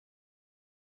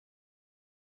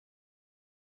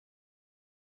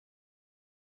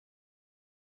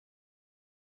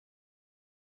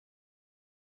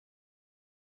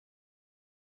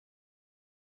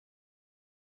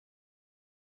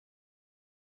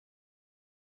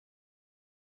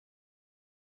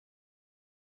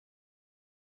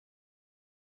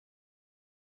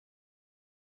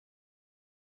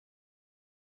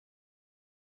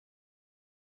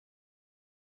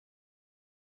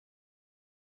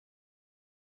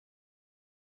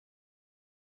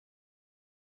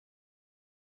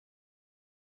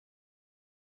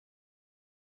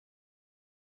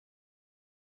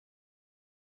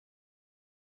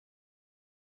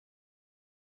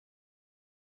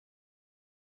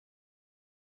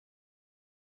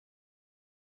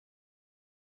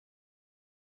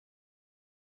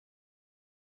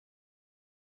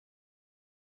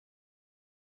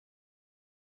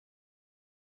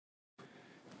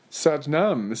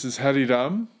Satnam, this is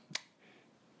Hariram,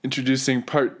 introducing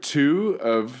part 2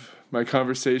 of my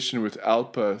conversation with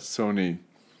Alpa Soni.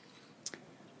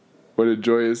 What a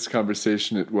joyous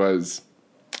conversation it was.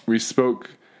 We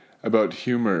spoke about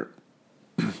humor,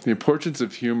 the importance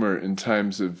of humor in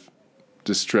times of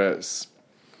distress.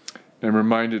 I'm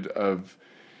reminded of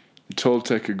the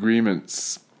Toltec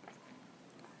agreements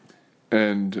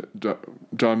and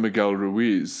Don Miguel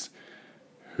Ruiz,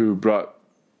 who brought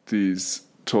these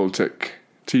Toltec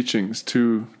teachings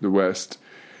to the West,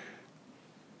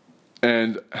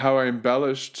 and how I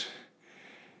embellished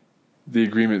the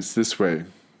agreements this way.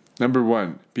 Number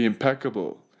 1, be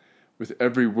impeccable with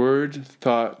every word,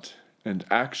 thought, and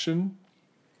action.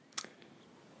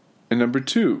 And number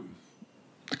 2,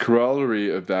 the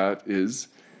corollary of that is,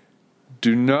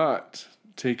 do not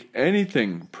take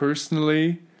anything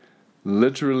personally,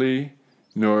 literally,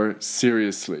 nor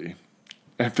seriously.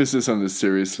 Emphasis on the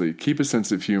seriously. Keep a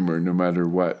sense of humor no matter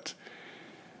what.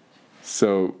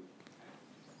 So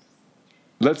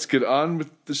let's get on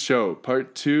with the show.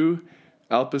 Part 2,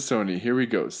 Alpa Soni. Here we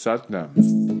go. Satnam.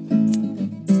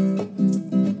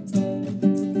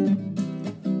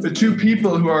 The two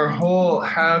people who are whole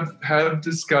have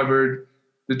discovered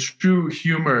the true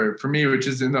humor for me, which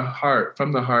is in the heart,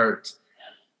 from the heart.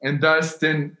 And thus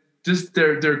then just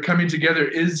their coming together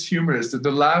is humorous. The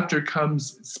laughter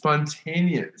comes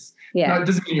spontaneous. Yeah. It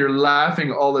doesn't mean you're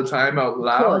laughing all the time out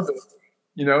loud.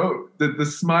 You know, the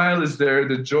smile is there,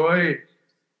 the joy,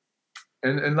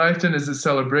 and life then is a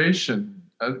celebration.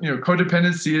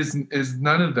 Codependency is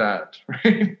none of that,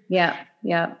 right? Yeah.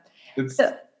 It's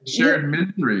shared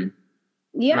misery.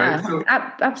 Yeah, right? So,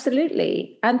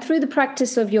 absolutely. And through the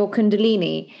practice of your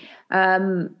Kundalini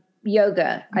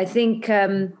yoga, I think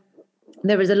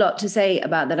there is a lot to say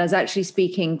about that. I was actually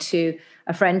speaking to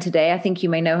a friend today. I think you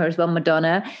may know her as well,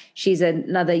 Madonna. She's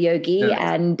another yogi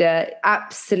and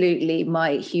absolutely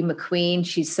my humor queen.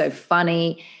 She's so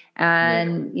funny.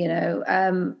 And,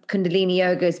 Kundalini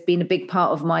yoga has been a big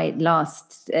part of my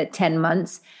last 10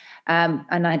 months.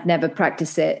 And I'd never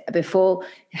practiced it before.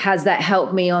 Has that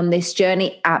helped me on this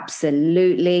journey?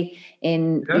 Absolutely.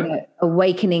 In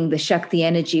awakening the Shakti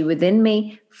energy within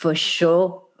me, for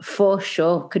sure.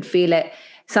 Could feel it.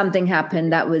 Something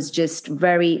happened that was just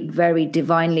very, very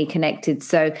divinely connected.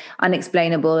 So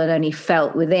unexplainable and only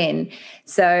felt within.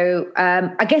 So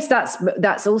I guess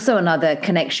that's also another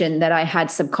connection that I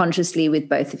had subconsciously with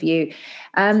both of you.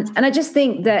 And I just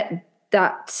think that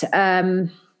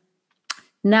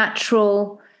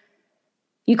natural,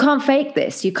 you can't fake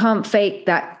this. You can't fake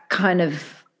that kind of,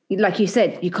 like you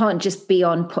said, you can't just be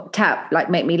on tap, like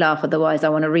make me laugh, otherwise I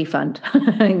want a refund.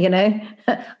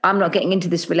 I'm not getting into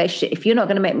this relationship. If you're not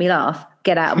going to make me laugh,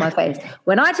 get out of my face.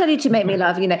 When I tell you to make me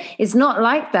laugh, it's not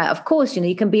like that. Of course,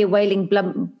 you can be a wailing,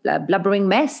 blubbering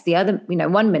mess the other,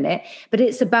 1 minute, but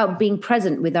it's about being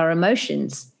present with our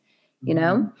emotions,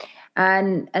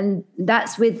 and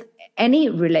that's with any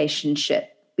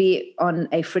relationship, be it on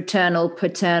a fraternal,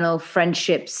 paternal,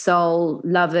 friendship, soul,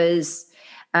 lovers,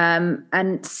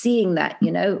 and seeing that,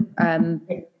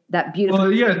 that beautiful.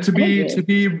 Well, yeah, to be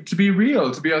real,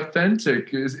 to be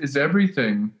authentic is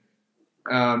everything,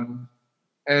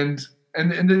 this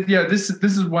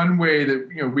is one way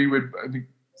that we would, I think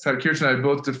Satkirtan and I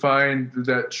both defined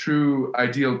that true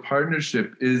ideal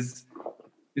partnership is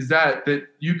that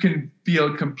you can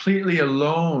feel completely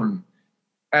alone,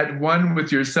 at one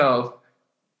with yourself.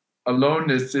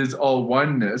 Aloneness is all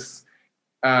oneness,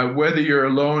 whether you're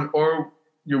alone or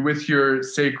you're with your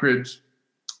sacred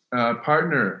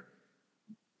partner.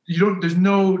 There's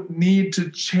no need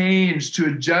to change, to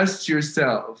adjust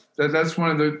yourself. That's one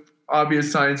of the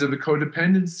obvious signs of the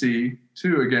codependency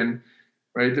too, again,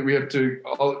 right? That we have to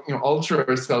alter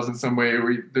ourselves in some way,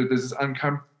 where this is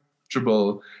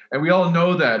uncomfortable. And we all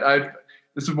know that.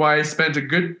 This is why I spent a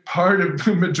good part of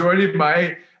the majority of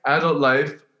my adult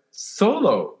life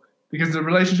solo, because the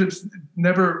relationships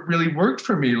never really worked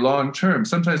for me long term.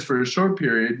 Sometimes for a short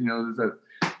period, that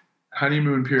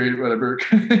honeymoon period, whatever,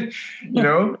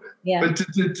 Yeah. But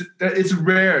it's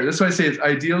rare. That's why I say it's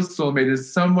ideal soulmate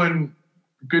is someone,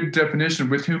 good definition,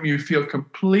 with whom you feel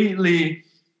completely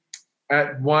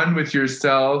at one with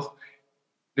yourself,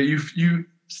 that you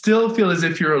still feel as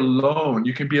if you're alone.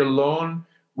 You can be alone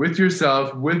with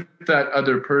yourself, with that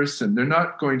other person. They're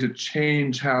not going to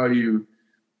change how you,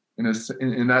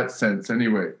 in that sense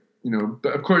anyway,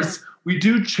 but of course we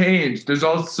do change. There's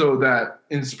also that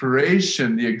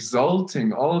inspiration, the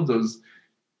exalting, all of those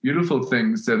beautiful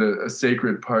things that a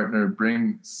sacred partner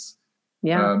brings.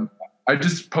 I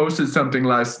just posted something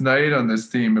last night on this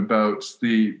theme about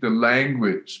the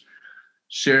language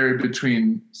shared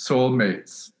between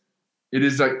soulmates. It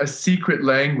is like a secret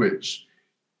language.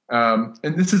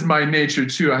 And this is my nature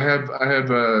too. I have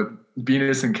a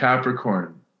Venus in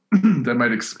Capricorn. That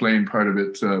might explain part of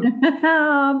it.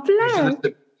 Oh, bless.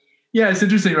 Yeah, it's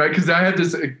interesting, right? Because I have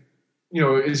this,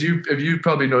 as you've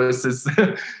probably noticed, this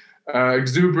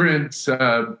exuberant.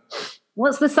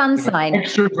 What's the sun sign?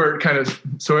 Extrovert kind of.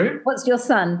 Sorry. What's your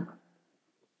sun?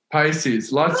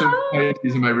 Pisces. Lots of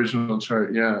Pisces in my original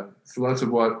chart. Yeah, so lots of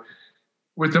what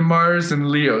with the Mars and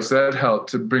Leo. So that helped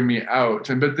to bring me out.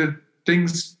 But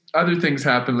other things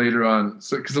happen later on.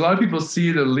 So because a lot of people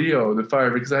see the Leo, the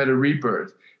fire, because I had a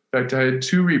rebirth. In fact, I had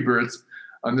 2 rebirths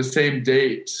on the same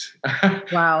date.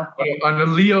 Wow. On a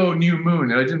Leo new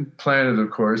moon. And I didn't plan it, of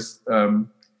course.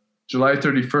 July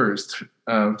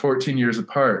 31st, 14 years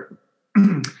apart.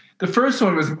 The first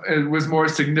one was more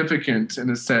significant in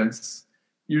a sense,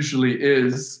 usually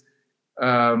is.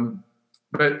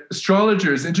 But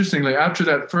astrologers, interestingly, after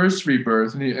that first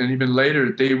rebirth and even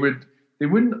later, they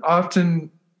wouldn't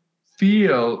often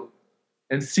feel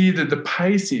and see that the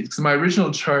Pisces, because my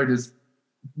original chart is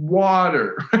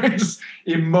water, right? Just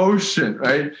emotion,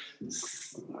 right?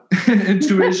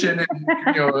 Intuition, and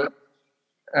it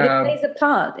plays a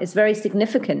part. It's very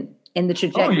significant in the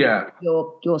trajectory of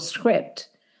your script.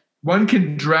 One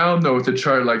can drown though with a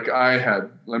chart like I had,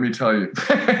 let me tell you.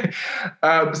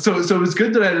 So it was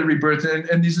good that I had a rebirth,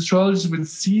 and these astrologers would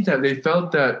see that. They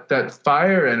felt that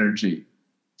fire energy,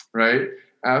 right?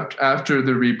 After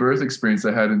the rebirth experience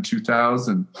I had in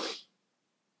 2000,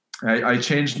 I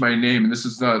changed my name, and this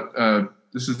is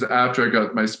after I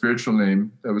got my spiritual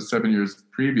name. That was 7 years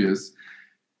previous,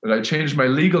 but I changed my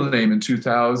legal name in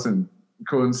 2000,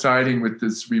 coinciding with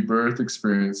this rebirth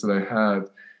experience that I had.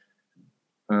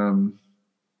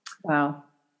 Wow.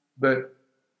 But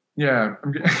yeah,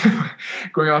 I'm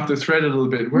going off the thread a little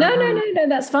bit. No,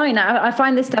 that's fine. I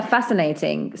find this stuff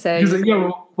fascinating. So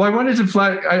I wanted to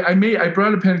flag. I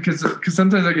brought a pen because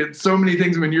sometimes I get so many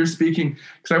things when you're speaking.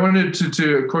 Because I wanted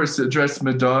to of course address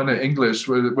Madonna English.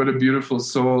 What a beautiful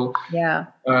soul. Yeah.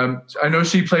 I know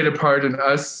she played a part in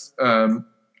us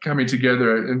coming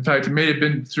together. In fact, it may have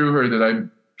been through her that I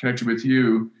connected with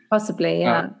you. Possibly,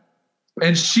 yeah.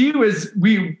 And she was.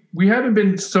 We haven't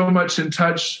been so much in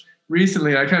touch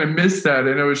recently. I kind of miss that.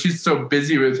 I know she's so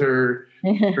busy with her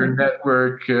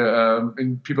network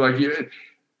and people like you.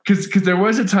 Because there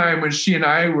was a time when she and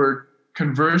I were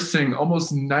conversing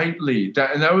almost nightly.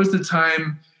 That was the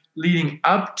time leading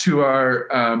up to our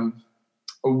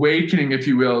awakening, if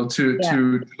you will, to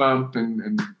Trump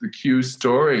and the Q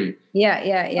story.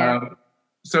 Yeah.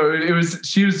 So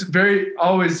she was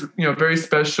always very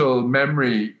special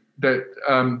memory that.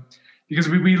 Because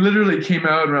we literally came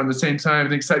out around the same time. I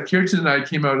think Satkirtan and I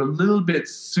came out a little bit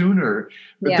sooner.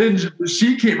 But then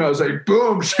she came out, I was like,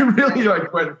 boom, she really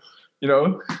went,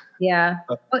 Yeah.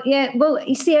 Well,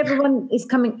 you see,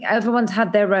 everyone's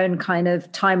had their own kind of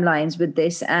timelines with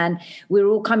this, and we're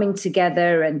all coming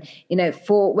together and,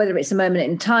 for whether it's a moment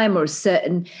in time or a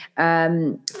certain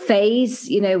phase,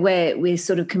 where we're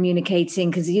sort of communicating,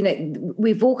 because,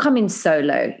 we've all come in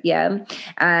solo. Yeah.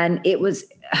 And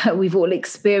we've all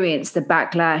experienced the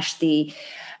backlash, the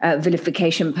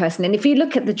vilification person. And if you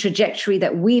look at the trajectory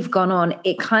that we've gone on,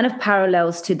 it kind of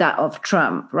parallels to that of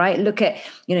Trump, right? Look at,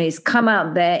 he's come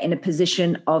out there in a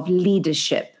position of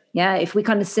leadership. Yeah. If we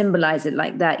kind of symbolize it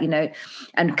like that,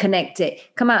 and connect it,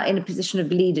 come out in a position of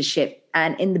leadership.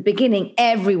 And in the beginning,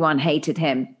 everyone hated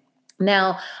him.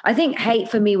 Now, I think hate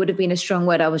for me would have been a strong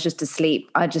word. I was just asleep.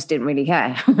 I just didn't really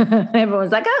care.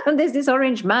 Everyone's like, there's this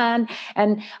orange man.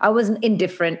 And I wasn't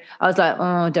indifferent. I was like,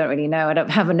 I don't really know. I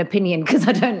don't have an opinion because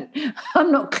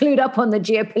I'm not clued up on the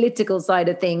geopolitical side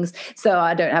of things. So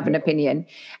I don't have an opinion.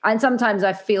 And sometimes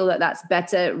I feel that that's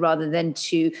better rather than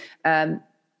to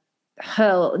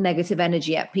hurl negative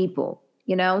energy at people,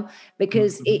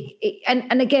 because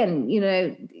and again,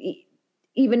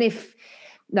 even if,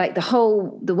 like the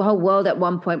whole world at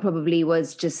one point probably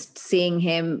was just seeing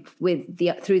him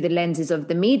through the lenses of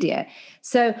the media.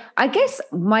 So I guess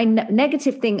my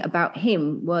negative thing about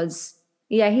him was,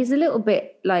 he's a little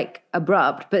bit like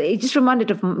abrupt, but it just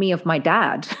reminded me of my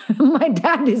dad. My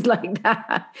dad is like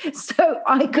that. So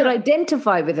I could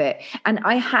identify with it. And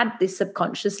I had this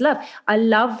subconscious love. I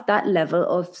love that level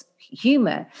of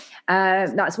humor.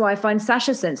 That's why I find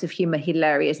Sasha's sense of humor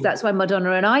hilarious. That's why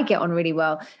Madonna and I get on really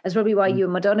well. That's probably why you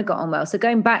and Madonna got on well. So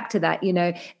going back to that,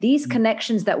 these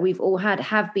connections that we've all had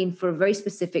have been for a very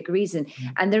specific reason.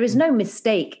 And there is no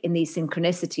mistake in these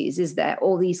synchronicities, is there?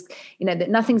 All these, that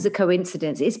nothing's a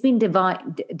coincidence. It's been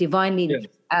divinely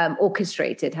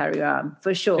orchestrated, Hari Ram,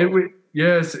 for sure.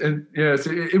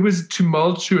 It was a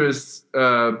tumultuous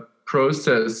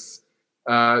process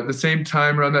The same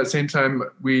time, around that same time,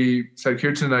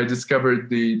 Kirtan and I discovered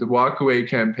the Walkaway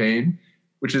campaign,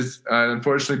 which has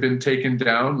unfortunately been taken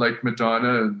down, like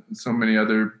Madonna and so many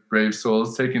other brave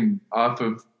souls, taken off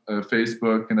of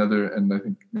Facebook and I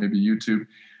think maybe YouTube.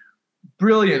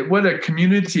 Brilliant! What a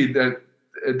community that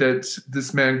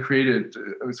this man created.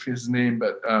 I always forget his name,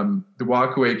 but the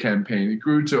Walkaway campaign. It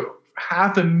grew to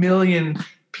 500,000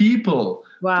 people.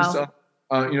 Wow! Just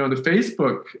on, the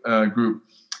Facebook group,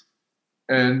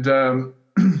 and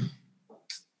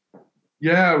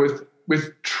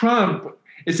with Trump,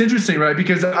 it's interesting, right?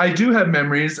 Because I do have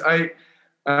memories.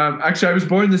 Actually, I was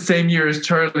born the same year as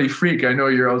Charlie Freak. I know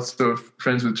you're also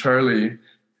friends with Charlie.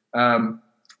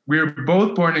 We were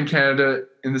both born in Canada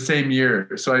in the same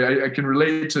year. So I can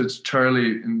relate to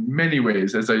Charlie in many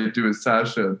ways, as I do with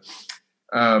Sasha.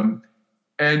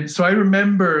 And so I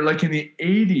remember, like in the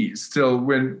 80s still,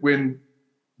 when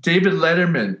David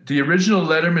Letterman, the original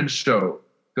Letterman show,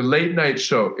 the late night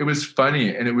show, it was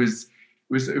funny, and it was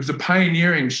a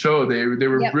pioneering show. They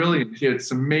were brilliant. He had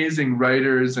some amazing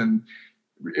writers, and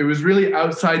it was really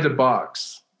outside the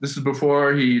box. This is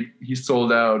before he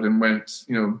sold out and went,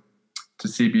 to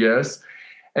CBS.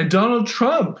 And Donald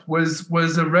Trump was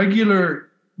a regular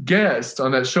guest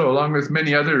on that show, along with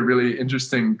many other really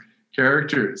interesting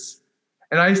characters.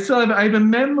 And I have a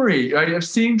memory, right, of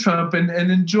seeing Trump and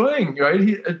enjoying, right?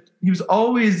 He was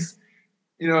always,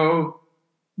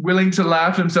 willing to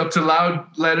laugh himself, to allow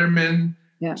Letterman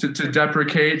to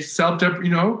deprecate,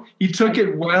 he took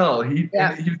it well. He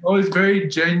was always very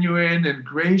genuine and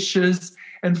gracious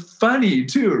and funny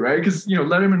too, right? Because,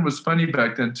 Letterman was funny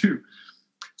back then too.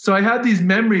 So I had these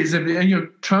memories of,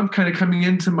 Trump kind of coming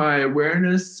into my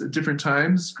awareness at different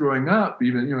times growing up,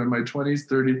 even, in my 20s,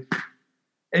 30s.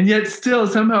 And yet still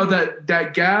somehow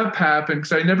that gap happened,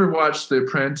 because I never watched The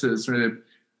Apprentice, right?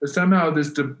 But somehow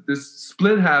this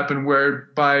split happened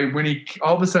whereby when he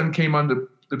all of a sudden came on the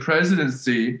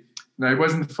presidency, and I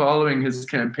wasn't following his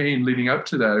campaign leading up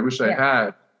to that. I wish I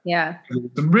had. Yeah.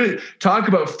 Really, talk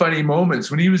about funny moments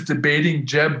when he was debating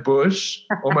Jeb Bush.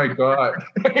 Oh my God.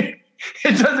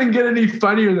 It doesn't get any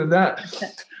funnier than that.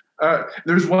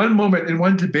 There's one moment in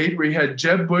one debate where he had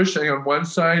Jeb Bush on one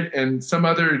side and some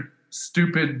other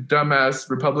stupid, dumbass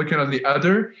Republican on the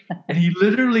other. And he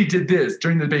literally did this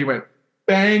during the debate. He went,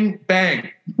 bang,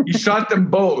 bang. He shot them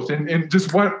both and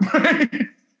just went,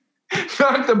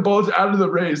 knocked them both out of the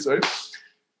race, right?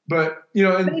 But,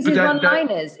 but it's his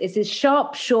one-liners. It's his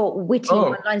sharp, short, witty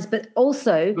one-liners, but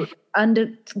also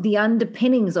under the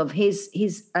underpinnings of his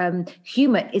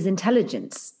humor is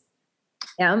intelligence.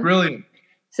 Yeah. Brilliant.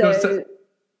 So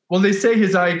well, they say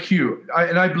his IQ,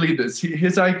 and I believe this,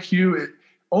 his IQ,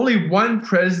 only one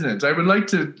president, I would like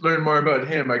to learn more about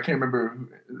him. I can't remember.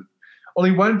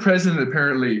 Only one president,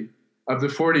 apparently, of the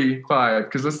 45,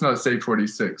 because let's not say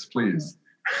 46, please.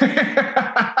 If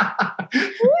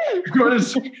you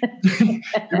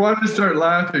want to start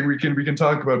laughing, we can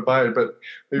talk about Biden, but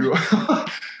maybe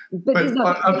he's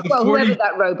not, whoever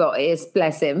that robot is,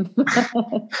 bless him.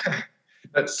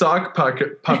 That sock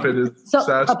puppet is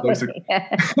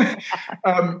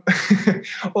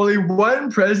only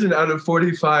one president out of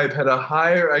 45 had a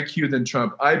higher IQ than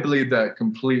Trump. I believe that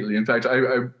completely. In fact,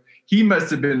 he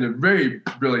must have been a very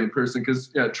brilliant person,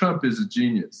 because Trump is a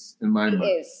genius in my mind. He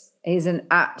is. He's an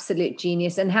absolute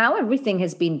genius, and how everything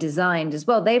has been designed as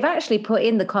well. They've actually put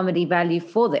in the comedy value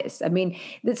for this. I mean,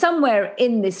 that somewhere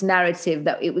in this narrative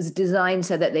that it was designed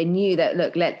so that they knew that,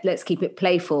 look, let's keep it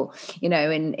playful, in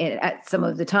at some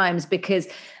of the times, because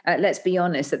let's be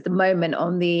honest, at the moment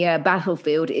on the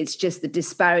battlefield, it's just the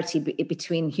disparity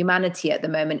between humanity at the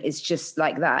moment is just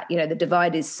like that. The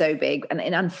divide is so big, and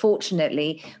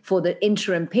unfortunately for the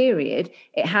interim period,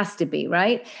 it has to be,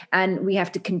 right? And we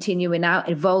have to continue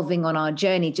evolving on our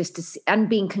journey and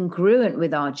being congruent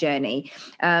with our journey,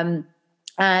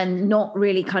 and not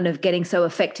really kind of getting so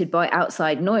affected by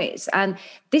outside noise. And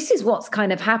this is what's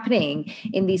kind of happening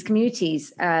in these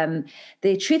communities, the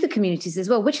truther communities as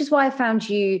well, which is why I found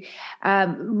you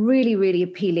really, really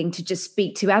appealing to just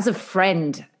speak to as a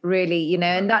friend, really,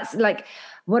 and that's like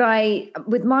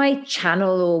with my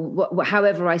channel or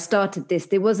however I started this,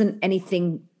 there wasn't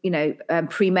anything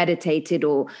premeditated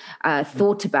or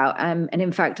thought about. And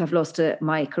in fact, I've lost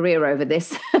my career over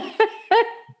this.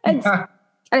 And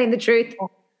telling the truth.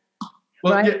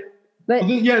 Well, right? But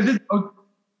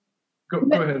Go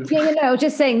ahead. I was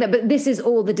just saying that, but this is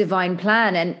all the divine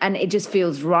plan, and it just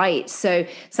feels right. So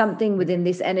something within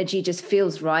this energy just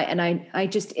feels right, and I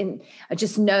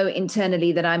just know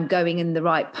internally that I'm going in the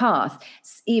right path,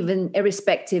 even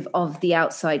irrespective of the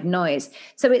outside noise.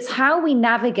 So it's how we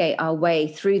navigate our way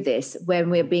through this when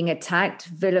we're being attacked,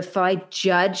 vilified,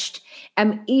 judged,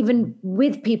 and even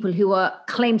with people who are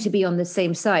claim to be on the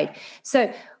same side.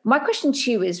 So my question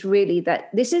to you is really that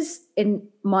this is, in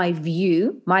my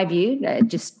view,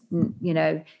 just,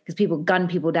 because people gun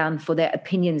people down for their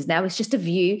opinions now. It's just a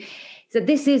view that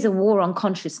this is a war on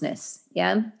consciousness.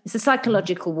 Yeah. It's a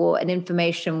psychological war, an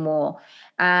information war.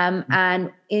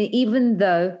 And even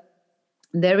though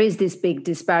there is this big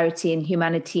disparity in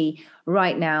humanity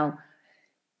right now,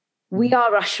 we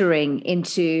are ushering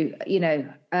into,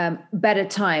 better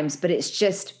times, but it's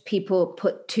just people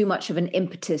put too much of an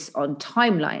impetus on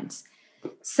timelines.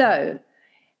 So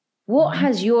what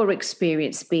has your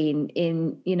experience been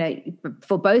in,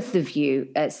 for both of you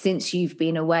since you've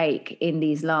been awake in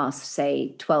these last,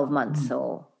 say, 12 months,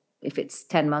 or if it's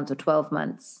 10 months or 12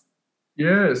 months?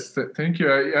 Yes, thank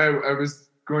you. I was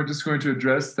going to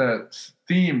address that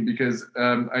theme because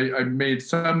I made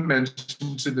some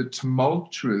mention to the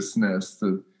tumultuousness,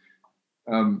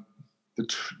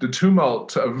 the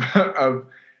tumult of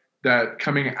that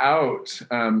coming out,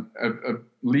 of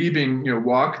leaving,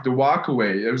 the walk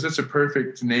away. It was just a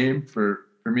perfect name for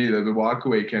me, the walk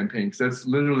away campaign, because that's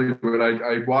literally what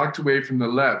I walked away from the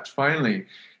left finally,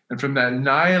 and from that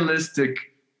nihilistic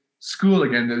school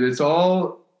again, that it's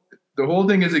all, the whole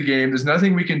thing is a game. There's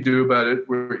nothing we can do about it.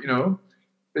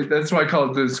 That's why I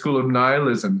call it the school of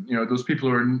nihilism. Those people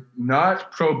who are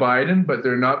not pro-Biden, but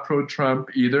they're not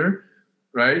pro-Trump either,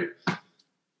 right?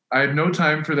 I have no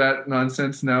time for that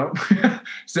nonsense now.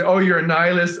 Say, oh, you're a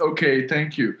nihilist. Okay,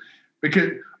 thank you.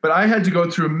 But I had to go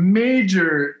through a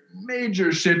major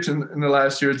shift in the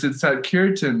last year. It's at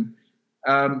Kirtan.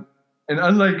 And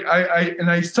unlike,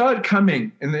 I saw it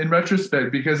coming in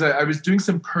retrospect, because I was doing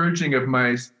some purging of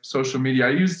my social media.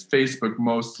 I use Facebook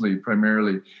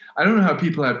primarily. I don't know how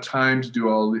people have time to do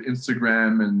all the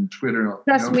Instagram and Twitter.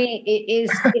 Trust me,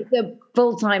 it's a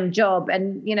full-time job.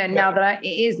 And, now that it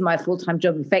is my full-time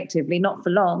job effectively, not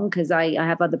for long, because I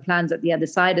have other plans at the other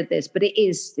side of this, but it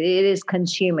is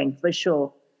consuming for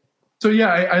sure. So yeah,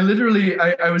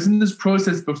 I was in this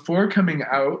process before coming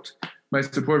out, my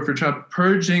support for Trump,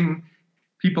 purging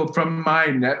people from my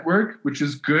network, which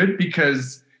is good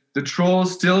because the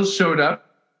trolls still showed up.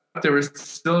 There was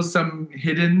still some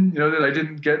hidden, that I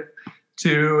didn't get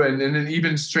to, and then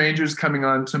even strangers coming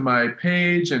onto my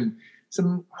page, and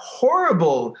some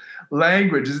horrible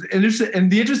language. And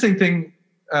the interesting thing,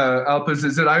 Alpes,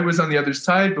 is that I was on the other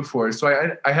side before,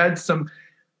 so I had some,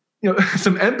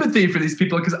 some empathy for these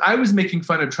people, because I was making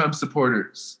fun of Trump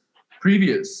supporters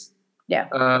previous. Yeah.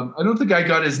 I don't think I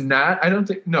got as I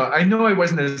know I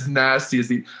wasn't as nasty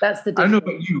as That's the difference. I don't know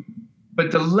about you,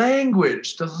 but the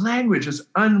language is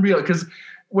unreal. Because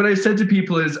what I said to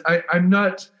people is I'm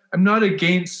not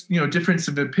against, difference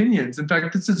of opinions. In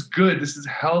fact, this is good. This is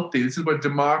healthy. This is what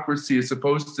democracy is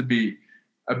supposed to be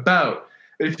about.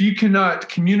 If you cannot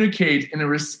communicate in a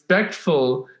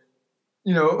respectful,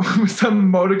 some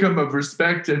modicum of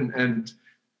respect and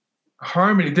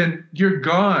harmony, then you're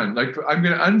gone. Like, I'm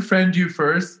going to unfriend you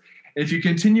first. If you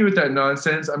continue with that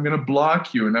nonsense, I'm going to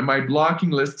block you. And on my blocking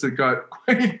list, it got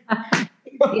quite...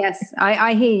 Yes,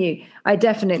 I hear you. I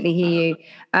definitely hear you.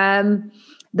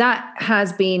 That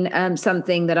has been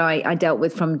something that I dealt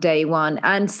with from day one.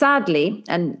 And sadly,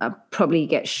 and I'll probably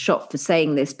get shot for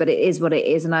saying this, but it is what it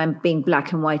is. And I'm being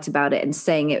black and white about it and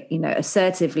saying it,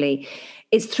 assertively.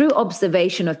 It's through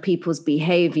observation of people's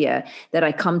behavior that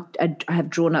I have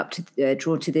drawn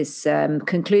to this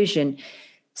conclusion.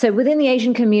 So within the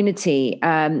Asian community,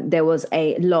 there was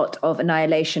a lot of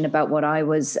annihilation about what I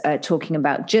was talking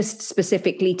about, just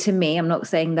specifically to me. I'm not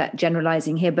saying that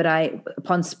generalizing here, but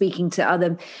upon speaking to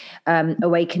other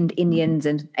awakened Indians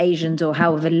and Asians, or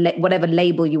whatever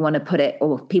label you want to put it,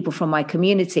 or people from my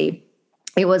community,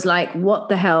 it was like, what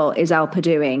the hell is Alpa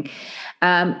doing?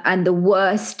 And the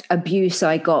worst abuse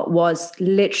I got was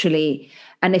literally,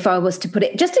 and if I was to put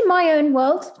it just in my own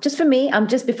world, just for me,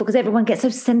 because everyone gets so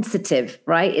sensitive,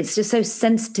 right? It's just so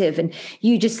sensitive. And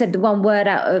you just said the one word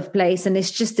out of place, and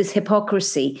it's just this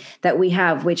hypocrisy that we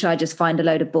have, which I just find a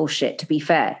load of bullshit, to be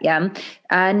fair. Yeah.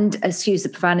 And excuse the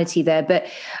profanity there, but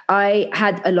I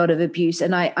had a lot of abuse,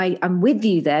 and I'm with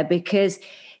you there, because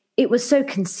it was so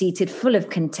conceited, full of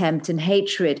contempt and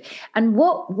hatred. And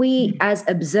what we as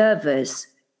observers,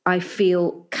 I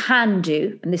feel, can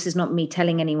do, and this is not me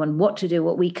telling anyone what to do,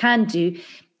 what we can do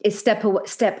is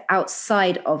step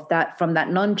outside of that, from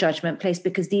that non-judgment place,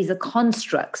 because these are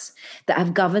constructs that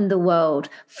have governed the world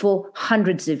for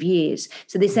hundreds of years.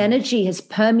 So this energy has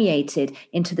permeated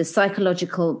into the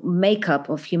psychological makeup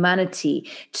of humanity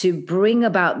to bring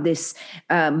about this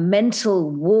mental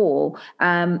war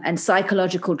and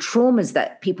psychological traumas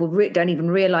that people don't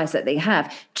even realize that they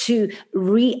have, to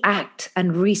react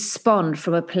and respond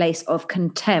from a place of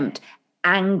contempt,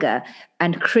 anger,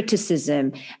 and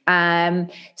criticism.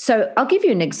 So I'll give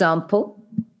you an example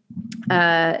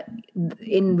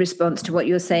in response to what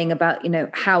you're saying about,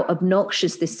 how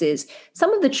obnoxious this is.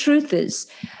 Some of the truthers,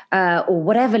 or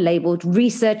whatever labeled,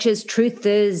 researchers,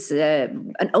 truthers,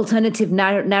 an alternative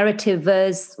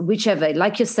narrativers, whichever,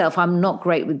 like yourself, I'm not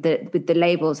great with the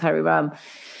labels, Hariram.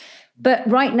 But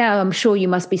right now, I'm sure you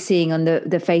must be seeing on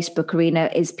the Facebook arena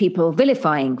is people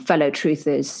vilifying fellow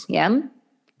truthers, yeah?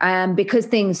 Because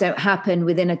things don't happen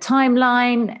within a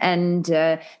timeline, and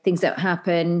things don't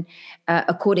happen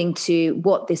according to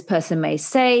what this person may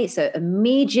say. So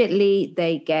immediately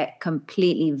they get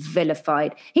completely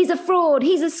vilified. He's a fraud.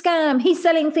 He's a scam. He's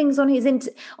selling things on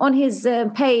his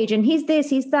page, and he's this,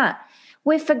 he's that.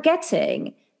 We're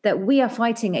forgetting that we are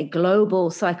fighting a global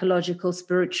psychological,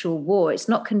 spiritual war. It's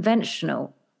not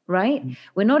conventional, right? Mm.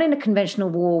 We're not in a conventional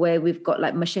war where we've got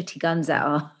like machete guns at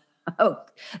our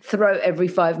throat every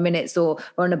 5 minutes, or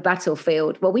on a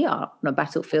battlefield. Well, we are on a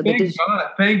battlefield.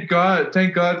 Thank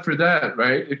God for that,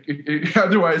 right?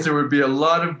 Otherwise, there would be a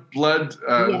lot of blood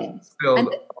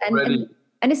spilled already.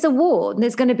 And it's a war, and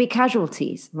there's going to be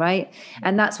casualties, right?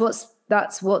 And that's what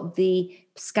the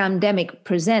scamdemic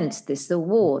presents. The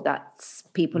war. That's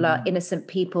people are innocent.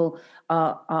 People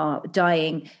are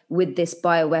dying with this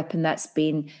bioweapon that's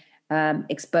been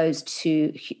exposed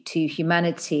to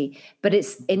humanity, but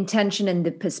it's intention and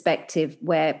the perspective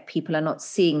where people are not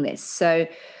seeing this. So,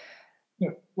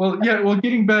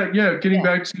 getting back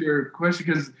to your question,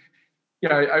 because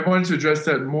I wanted to address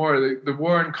that more. The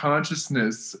war on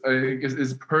consciousness, I think,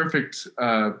 is a perfect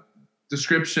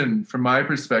description from my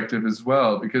perspective as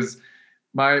well, because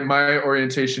my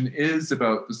orientation is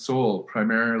about the soul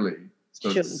primarily,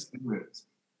 the spirit,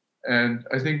 and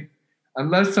I think,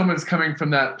 unless someone's coming from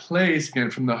that place, again,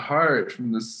 from the heart,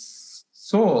 from the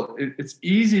soul, it's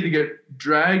easy to get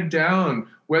dragged down,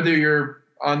 whether you're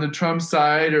on the Trump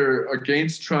side or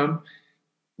against Trump,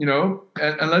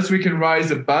 unless we can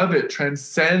rise above it,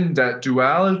 transcend that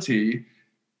duality,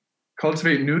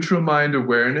 cultivate neutral mind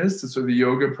awareness. So the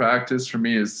yoga practice for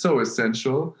me is so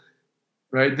essential,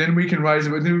 right? Then we can rise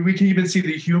above, then we can even see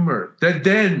the humor.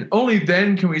 Only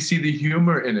then can we see the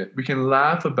humor in it. We can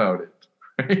laugh about it.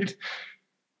 Right?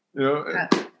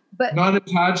 But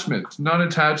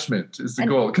non-attachment is the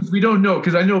goal, because we don't know.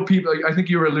 Because I know people, I think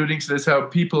you were alluding to this, how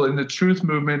people in the truth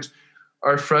movement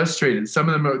are frustrated. Some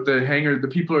of them are the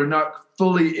people are not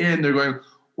fully in. They're going,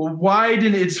 well, why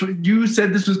didn't you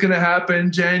said this was going to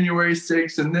happen January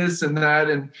 6th and this and that,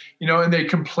 and and they're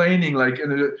complaining like,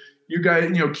 and you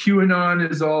guys, QAnon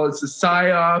it's a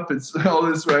psyop, it's all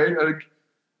this, right? Like,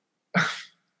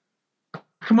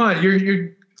 come on,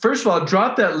 you're first of all,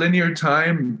 drop that linear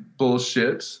time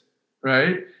bullshit,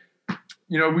 right?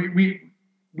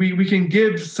 We can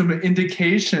give some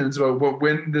indications about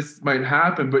when this might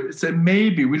happen, but it's a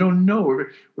maybe. We don't know.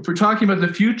 If we're talking about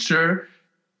the future,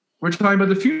 we're talking about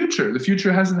the future. The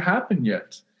future hasn't happened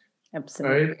yet.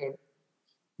 Absolutely. Right?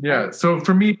 Yeah. So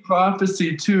for me,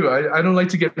 prophecy too. I don't like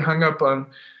to get hung up on.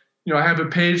 I have a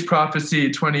page,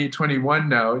 Prophecy 2021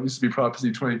 now. It used to be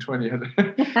Prophecy 2020.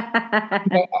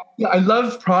 I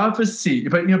love prophecy,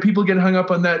 but people get hung up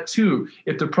on that too.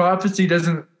 If the prophecy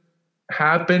doesn't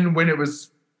happen when it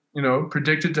was,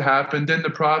 predicted to happen, then the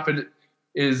prophet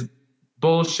is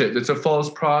bullshit. It's a false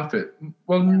prophet.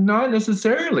 Well, not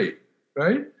necessarily,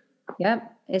 right? Yeah.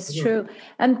 It's true.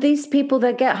 And these people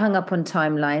that get hung up on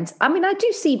timelines, I mean, I do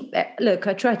see, look,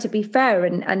 I try to be fair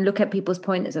and look at people's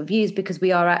points of views, because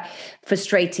we are at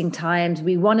frustrating times.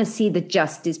 We want to see the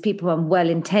justice. People are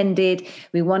well-intended.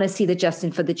 We want to see the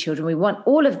justice for the children. We want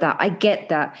all of that. I get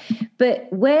that.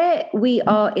 But where we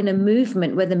are in a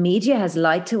movement where the media has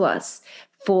lied to us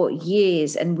for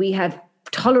years, and we have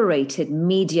tolerated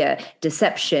media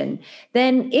deception,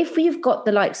 then if we've got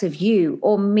the likes of you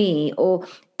or me or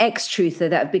ex-truther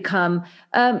that have become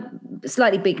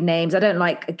slightly big names. I don't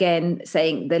like, again,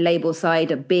 saying the label side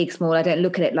of big, small. I don't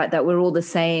look at it like that. We're all the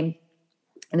same.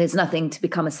 And there's nothing to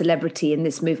become a celebrity in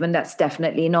this movement. That's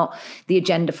definitely not the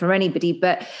agenda for anybody.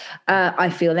 But I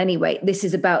feel anyway, this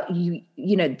is about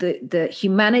the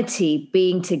humanity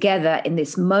being together in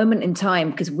this moment in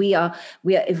time, because we are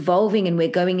evolving, and we're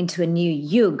going into a new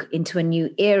yug, into a new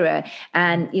era.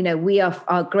 And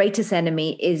our greatest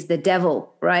enemy is the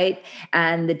devil. right?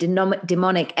 And the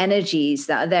demonic energies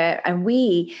that are there. And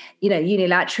we,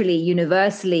 unilaterally,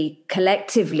 universally,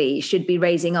 collectively should be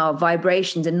raising our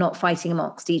vibrations and not fighting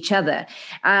amongst each other.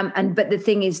 But the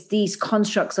thing is, these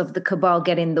constructs of the cabal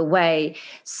get in the way.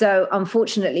 So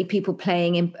unfortunately, people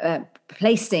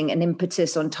placing an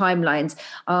impetus on timelines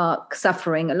are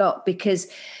suffering a lot because,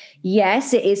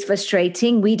 yes, it is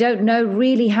frustrating. We don't know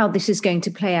really how this is going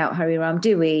to play out, Hariram,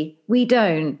 do we? We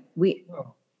don't.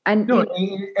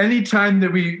 Anytime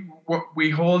that we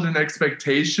hold an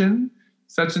expectation,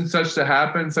 such and such to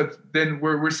happen, then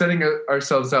we're setting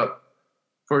ourselves up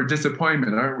for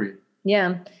disappointment, aren't we?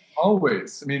 Yeah.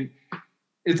 Always. I mean,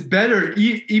 it's better,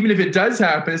 even if it does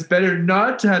happen, it's better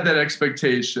not to have that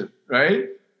expectation, right?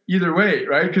 Either way,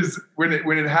 right? Because when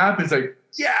it happens, like,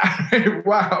 yeah,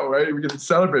 wow, right? We can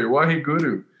celebrate.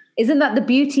 Waheguru. Isn't that the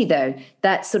beauty, though?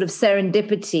 That sort of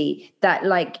serendipity, that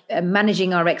like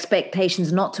managing our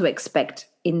expectations not to expect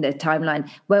in the timeline.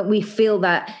 Won't we feel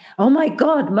that, oh my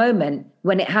God, moment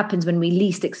when it happens when we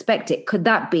least expect it? Could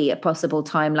that be a possible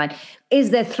timeline?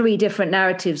 Is there 3 different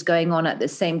narratives going on at the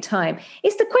same time?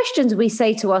 It's the questions we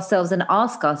say to ourselves and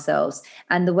ask ourselves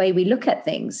and the way we look at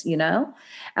things,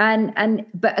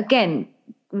 but again,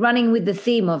 running with the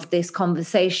theme of this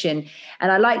conversation,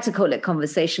 and I like to call it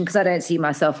conversation because I don't see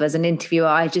myself as an interviewer.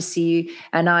 I just see you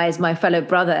and I as my fellow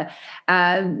brother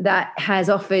that has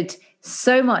offered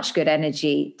so much good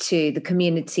energy to the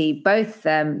community. Both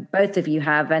of you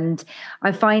have, and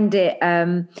I find it.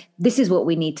 This is what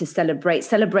we need to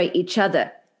celebrate each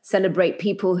other, celebrate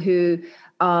people who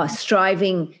are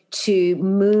striving to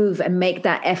move and make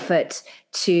that effort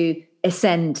to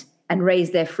ascend and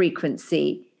raise their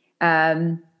frequency.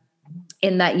 In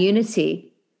that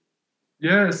unity.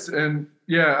 Yes, and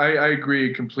I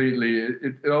agree completely.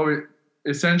 It always,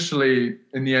 essentially,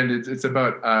 in the end, it's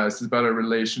about us. It's about our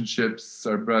relationships,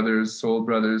 our brothers, soul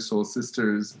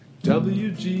sisters.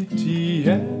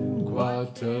 WGTN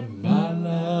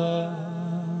Guatemala.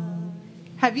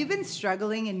 Have you been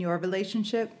struggling in your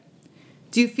relationship?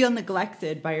 Do you feel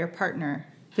neglected by your partner,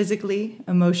 physically,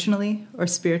 emotionally, or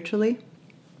spiritually?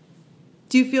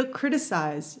 Do you feel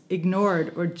criticized,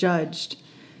 ignored, or judged?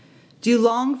 Do you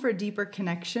long for a deeper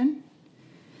connection?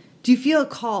 Do you feel a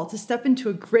call to step into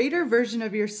a greater version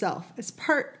of yourself as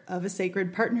part of a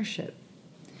sacred partnership?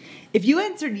 If you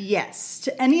answered yes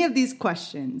to any of these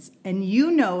questions, and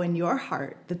you know in your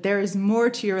heart that there is more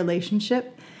to your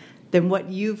relationship than what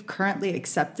you've currently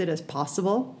accepted as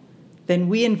possible, then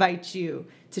we invite you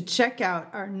to check out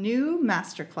our new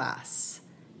masterclass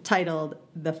titled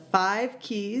The 5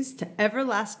 Keys to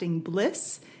Everlasting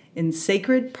Bliss in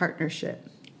Sacred Partnership.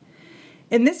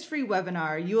 In this free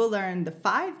webinar, you will learn the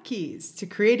 5 keys to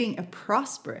creating a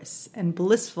prosperous and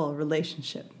blissful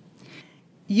relationship.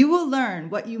 You will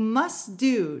learn what you must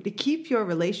do to keep your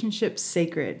relationship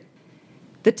sacred,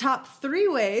 the top 3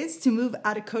 ways to move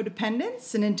out of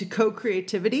codependence and into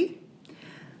co-creativity,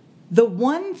 the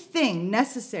 1 thing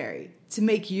necessary to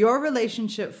make your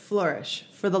relationship flourish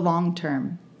for the long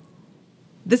term,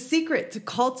 the secret to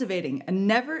cultivating a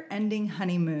never-ending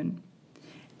honeymoon,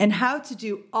 and how to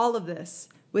do all of this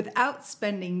without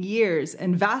spending years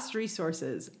and vast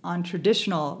resources on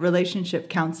traditional relationship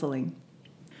counseling.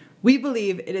 We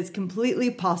believe it is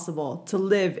completely possible to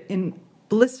live in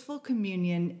blissful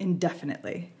communion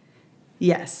indefinitely.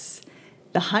 Yes,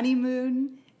 the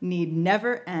honeymoon need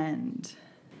never end.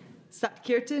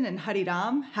 Satkirtan and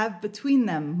Hariram have between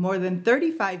them more than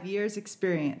 35 years'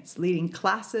 experience leading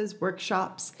classes,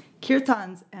 workshops,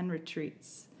 kirtans, and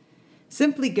retreats.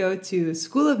 Simply go to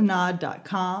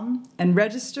schoolofnod.com and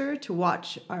register to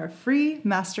watch our free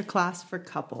masterclass for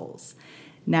couples.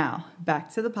 Now, back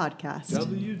to the podcast.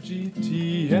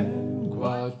 WGTN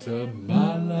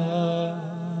Guatemala.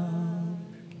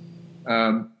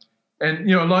 And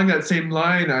along that same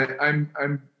line,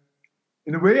 I'm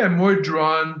in a way, I'm more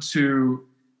drawn to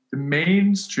the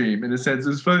mainstream in a sense.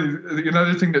 It's funny.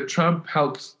 Another thing that Trump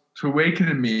helped to awaken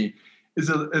in me is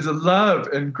a love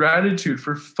and gratitude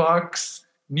for Fox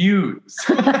News.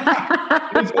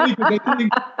 It's funny because I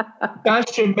think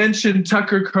Sasha mentioned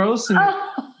Tucker Carlson in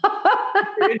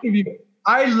the interview.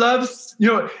 I love,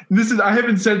 I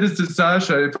haven't said this to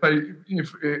Sasha. If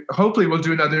hopefully we'll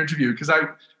do another interview because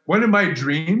one of my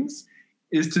dreams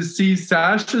is to see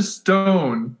Sasha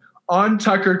Stone on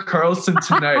Tucker Carlson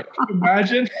tonight. Can you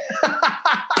imagine?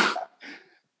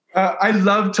 I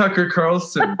love Tucker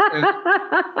Carlson. And,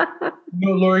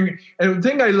 Lauren, and the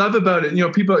thing I love about it,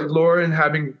 people like Lauren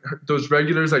having those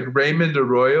regulars like Raymond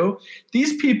Arroyo,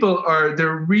 these people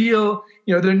they're real,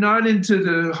 they're not into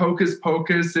the hocus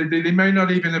pocus. They might not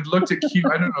even have looked at cute,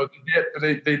 I don't know,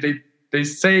 they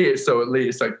say it so at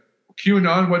least, like,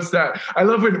 QAnon, what's that? I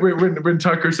love when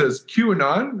Tucker says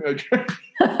QAnon.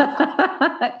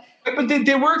 But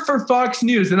they work for Fox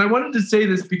News, and I wanted to say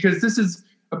this because this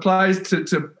applies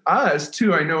to us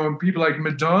too. I know people like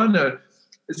Madonna,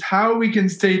 is how we can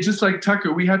stay just like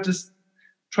Tucker. We have to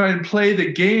try and play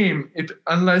the game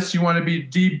unless you want to be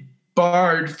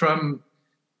debarred from.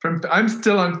 I'm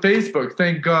still on Facebook,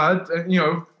 thank God.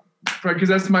 Because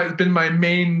that's been my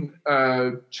main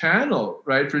channel,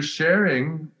 right, for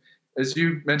sharing, as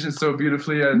you mentioned so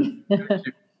beautifully, and thank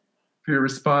you for your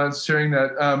response, sharing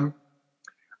that.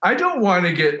 I don't want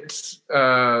to get,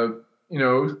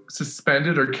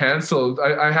 suspended or canceled.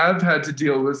 I have had to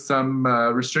deal with some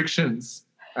restrictions,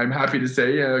 I'm happy to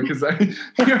say, because if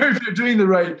you're doing the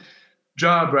right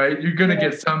job, right, you're going to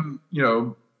get some,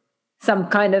 some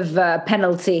kind of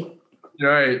penalty.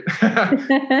 Right.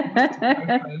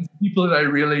 People that I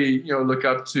really, look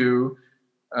up to,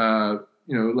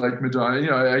 like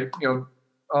Madonna,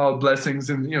 all blessings.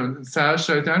 And,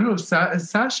 Sasha, I don't know, has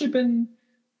Sasha been...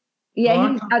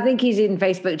 Yeah, I think he's in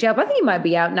Facebook jail. But I think he might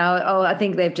be out now. Oh, I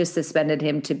think they've just suspended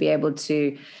him to be able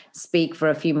to speak for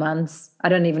a few months. I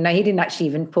don't even know. He didn't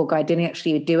actually poor guy, didn't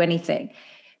actually do anything.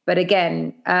 But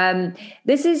again,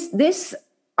 this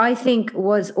I think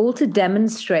was all to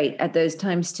demonstrate at those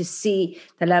times, to see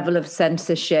the level of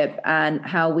censorship and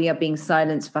how we are being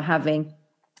silenced for having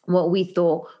what we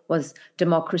thought was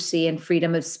democracy and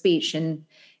freedom of speech on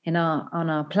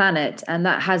our planet, and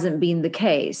that hasn't been the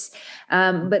case.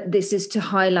 But this is to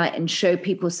highlight and show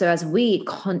people. So as we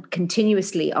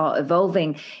continuously are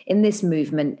evolving in this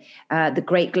movement, the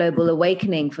Great Global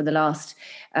Awakening for the last,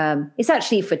 it's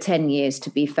actually for 10 years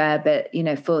to be fair, but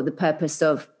for the purpose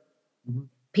of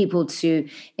people to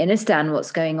understand what's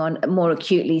going on more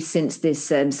acutely since this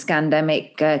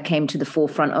scandemic came to the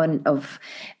forefront of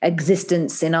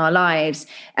existence in our lives.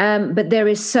 But there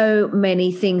is so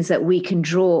many things that we can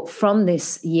draw from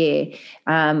this year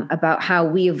about how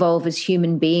we evolve as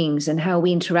human beings and how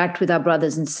we interact with our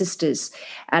brothers and sisters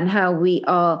and how we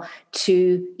are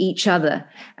to each other.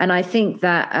 And I think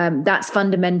that that's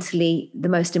fundamentally the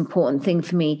most important thing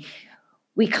for me.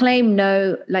 We claim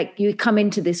like you come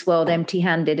into this world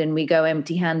empty-handed and we go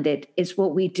empty-handed. It's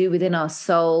what we do within our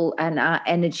soul and our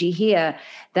energy here,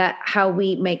 that how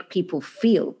we make people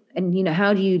feel. And,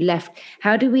 how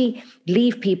do we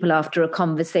leave people after a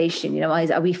conversation?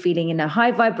 Are we feeling in a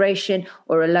high vibration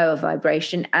or a lower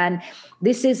vibration? And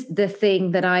this is the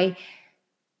thing that I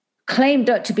claimed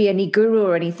not to be any guru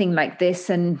or anything like this.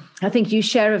 And I think you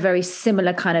share a very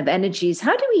similar kind of energies.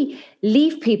 How do we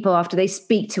leave people after they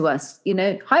speak to us?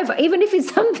 Even if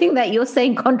it's something that you're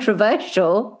saying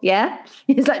controversial, yeah,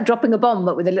 it's like dropping a bomb,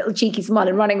 but with a little cheeky smile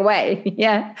and running away.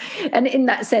 Yeah. And in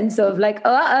that sense of like,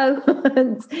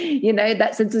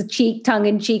 that sense of tongue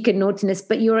in cheek and naughtiness,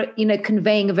 but you're,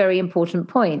 conveying a very important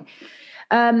point.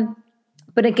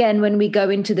 But again, when we go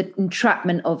into the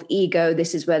entrapment of ego,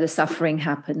 this is where the suffering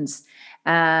happens.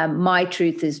 My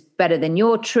truth is better than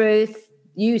your truth.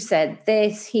 You said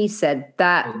this, he said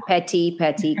that, petty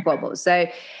quabble. So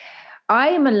I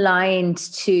am aligned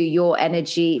to your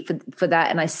energy for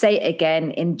that. And I say it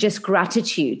again in just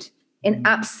gratitude, in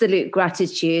absolute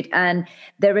gratitude. And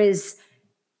there's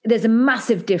a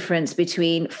massive difference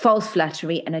between false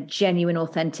flattery and a genuine,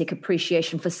 authentic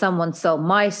appreciation for someone's soul.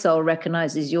 My soul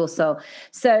recognizes your soul.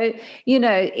 So,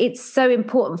 it's so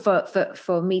important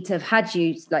for me to have had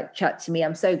you chat to me.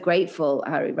 I'm so grateful,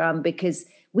 Hari Ram, because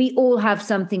we all have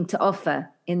something to offer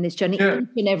in this journey, each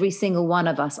and every single one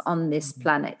of us on this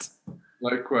planet.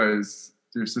 Likewise,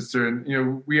 dear sister.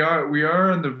 And, we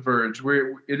are on the verge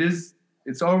where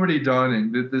it's already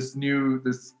dawning that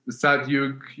the Sat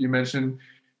Yug you mentioned,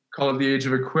 call it the age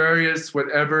of Aquarius,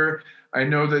 whatever. I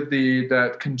know that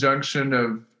that conjunction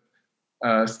of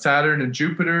Saturn and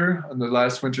Jupiter on the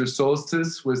last winter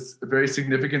solstice was very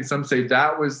significant. Some say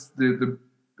that was the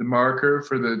marker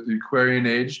for the Aquarian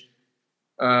age.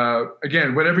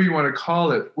 Again, whatever you want to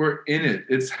call it, we're in it.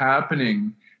 It's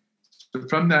happening. So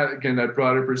from that, again, that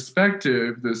broader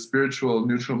perspective, the spiritual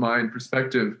neutral mind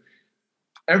perspective,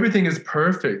 everything is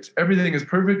perfect. Everything is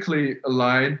perfectly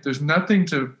aligned. There's nothing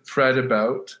to fret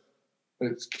about.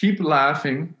 Let's keep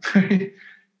laughing.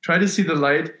 Try to see the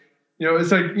light.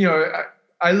 It's like,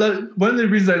 I love, one of the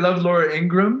reasons I love Laura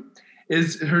Ingraham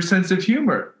is her sense of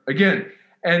humor. Again,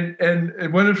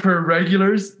 and one of her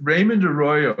regulars, Raymond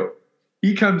Arroyo,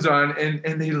 he comes on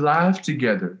and they laugh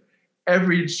together.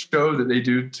 Every show that they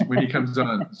do when he comes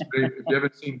on. If you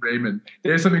haven't seen Raymond,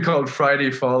 they have something called Friday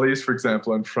Follies, for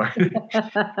example, on Friday.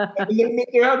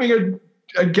 They're having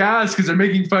a gas because they're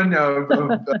making fun now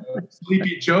of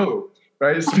Sleepy Joe,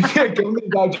 right? Going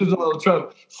back to Donald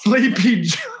Trump, Sleepy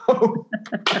Joe.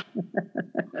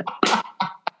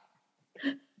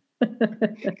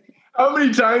 How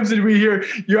many times did we hear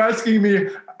you asking me,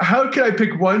 how can I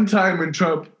pick one time when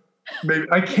Trump, maybe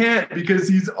I can't, because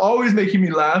he's always making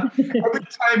me laugh. Every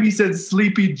time he said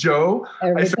Sleepy Joe,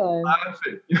 I started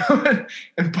laughing,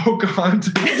 and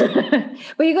Pocahontas.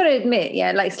 Well, you got to admit,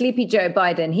 like Sleepy Joe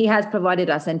Biden, he has provided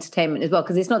us entertainment as well,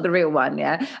 because it's not the real one,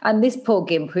 And this poor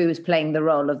gimp who is playing the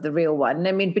role of the real one,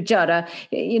 I mean, Bechara,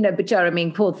 Bechara,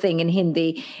 mean, poor thing in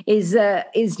Hindi, is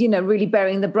really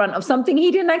bearing the brunt of something he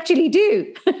didn't actually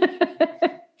do.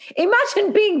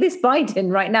 Imagine being this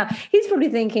Biden right now. He's probably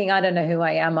thinking, I don't know who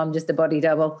I am. I'm just a body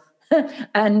double.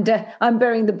 And I'm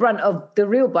bearing the brunt of the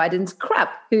real Biden's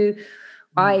crap, who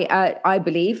I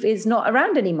believe is not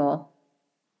around anymore.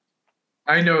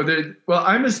 I know that. Well,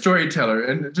 I'm a storyteller.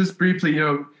 And just briefly,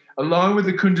 along with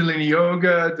the Kundalini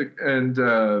Yoga and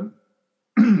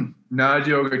Nad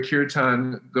Yoga,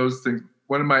 Kirtan, those things,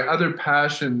 one of my other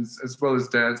passions, as well as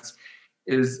dance,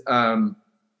 is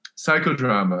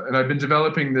psychodrama. And I've been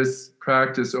developing this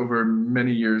practice over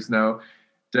many years now,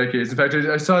 decades. In fact,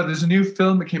 I saw there's a new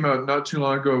film that came out not too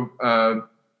long ago,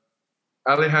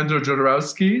 Alejandro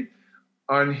Jodorowsky,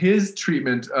 on his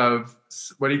treatment of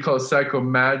what he calls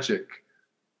psychomagic,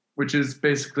 which is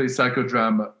basically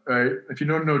psychodrama, right? If you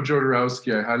don't know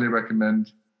Jodorowsky, I highly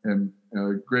recommend him,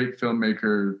 a great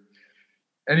filmmaker.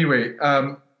 Anyway,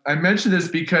 I mention this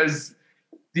because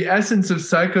the essence of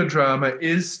psychodrama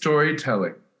is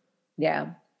storytelling. Yeah.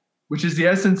 Which is the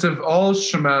essence of all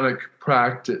shamanic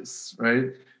practice,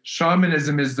 right?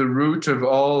 Shamanism is the root of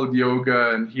all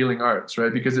yoga and healing arts,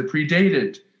 right? Because it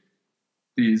predated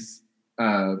these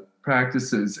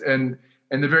practices. And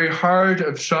the very heart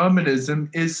of shamanism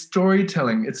is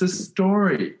storytelling. It's a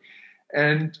story.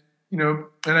 And,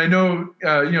 and I know,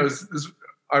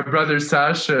 our brother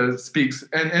Sasha speaks,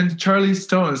 and Charlie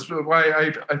Stone is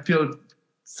why I feel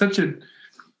such a,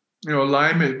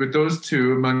 alignment with those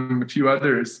two among a few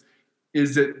others,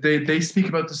 is that they speak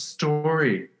about the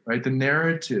story, right? The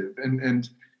narrative and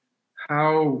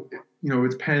how,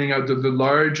 it's panning out the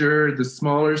larger, the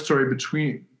smaller story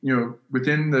between,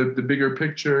 within the bigger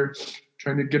picture,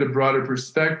 trying to get a broader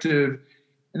perspective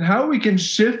and how we can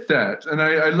shift that. And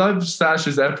I love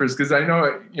Sasha's efforts because I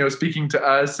know, speaking to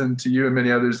us and to you and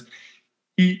many others,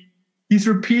 he's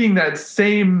repeating that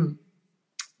same,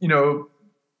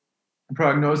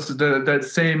 prognosis, that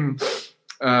same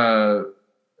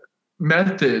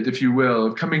method, if you will,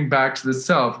 of coming back to the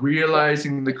self,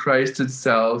 realizing the Christ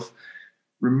itself,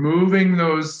 cutting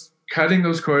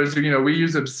those cords. We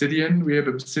use obsidian. We have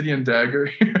obsidian dagger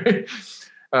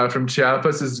from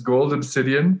Chiapas. Is gold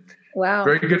obsidian. Wow.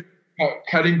 Very good at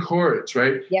cutting cords,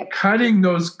 right? Yep. Cutting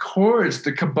those cords,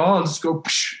 the cabal just go.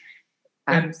 Psh,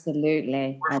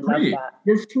 absolutely. I love that.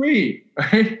 We're free,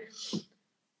 right?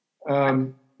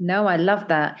 No, I love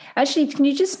that. Actually, can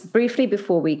you just briefly,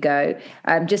 before we go,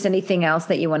 just anything else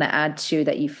that you want to add to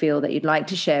that you feel that you'd like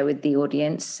to share with the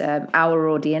audience, our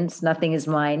audience? Nothing is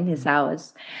mine, it's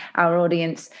ours, our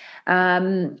audience.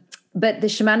 But the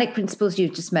shamanic principles you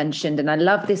just mentioned, and I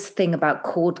love this thing about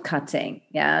cord cutting.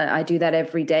 Yeah, I do that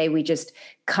every day. We just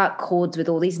cut cords with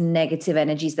all these negative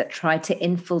energies that try to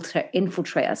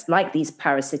infiltrate us, like these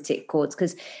parasitic cords.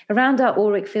 Because around our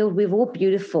auric field, we're all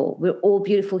beautiful. We're all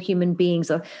beautiful human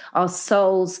beings. Our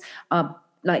souls are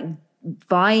like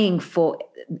vying for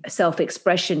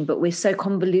self-expression, but we're so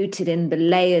convoluted in the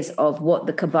layers of what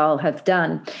the cabal have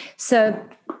done. So,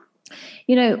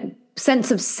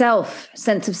 sense of self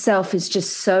is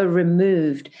just so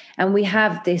removed, and we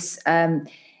have this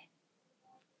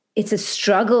it's a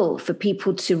struggle for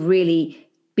people to really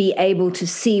be able to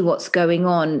see what's going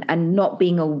on and not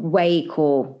being awake,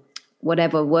 or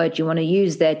whatever word you want to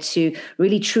use there, to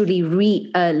really truly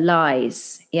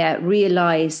realize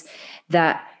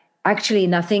that actually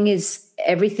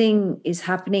everything is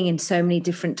happening in so many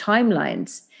different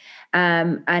timelines.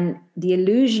 And the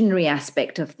illusionary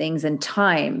aspect of things and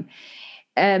time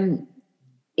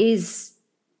is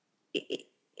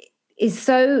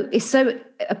so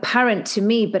apparent to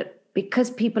me, but because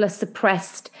people are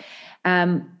suppressed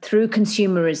through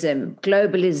consumerism,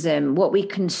 globalism, what we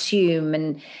consume,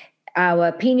 and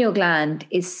our pineal gland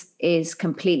is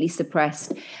completely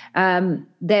suppressed.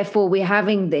 Therefore, we're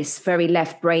having this very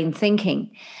left brain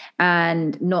thinking,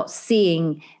 and not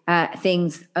seeing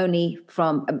things only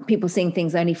from people seeing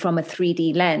things only from a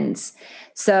 3D lens.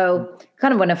 So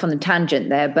kind of went off on the tangent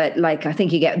there, but I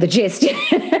think you get the gist.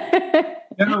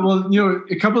 Yeah, well,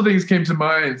 a couple of things came to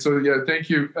mind. So yeah, thank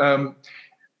you.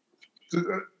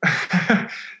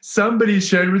 Somebody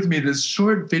shared with me this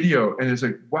short video, and it's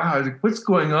like, wow, what's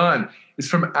going on? It's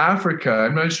from Africa.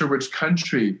 I'm not sure which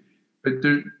country, but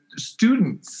they're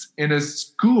students in a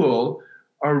school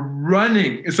are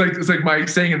running. It's like Mike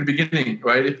saying in the beginning,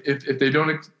 right? If they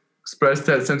don't express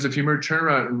that sense of humor, turn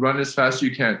around and run as fast as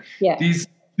you can. Yeah. These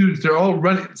students, they're all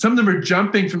running. Some of them are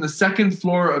jumping from the second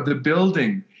floor of the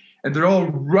building, and they're all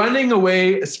running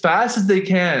away as fast as they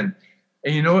can.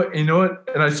 And you know what?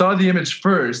 And I saw the image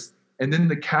first, and then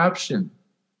the caption.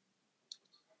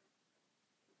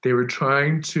 They were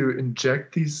trying to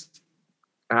inject these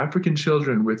African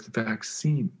children with the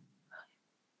vaccine.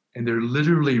 And they're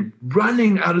literally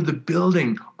running out of the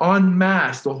building en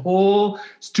masse, the whole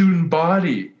student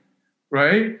body,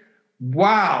 right?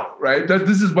 Wow, right?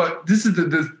 This is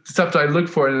the stuff that I look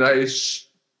for and I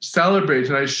celebrate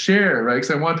and I share, right?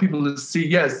 Because I want people to see,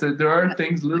 yes, there are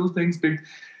things, little things, big.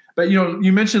 But,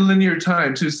 you mentioned linear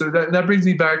time too. So that brings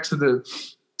me back to the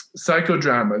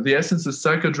psychodrama. The essence of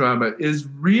psychodrama is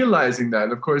realizing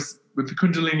that, of course, with the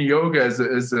Kundalini Yoga as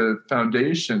a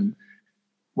foundation,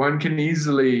 one can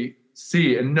easily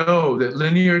see and know that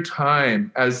linear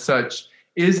time as such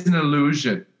is an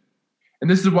illusion. And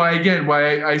this is why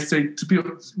I say to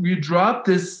people, we drop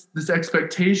this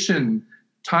expectation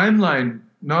timeline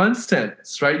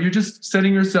nonsense, right? You're just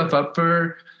setting yourself up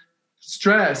for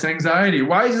stress, anxiety.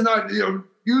 Why is it not,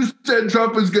 you said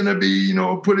Trump was going to be,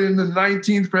 put in the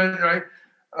 19th president,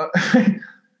 right?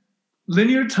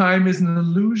 Linear time is an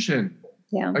illusion.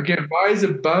 Yeah. Again, rise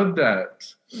above that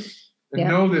and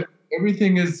know that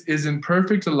everything is in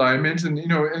perfect alignment. And,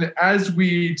 and as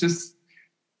we just,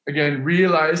 again,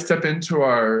 realize, step into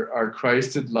our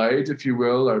Christed light, if you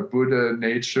will, our Buddha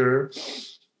nature,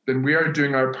 then we are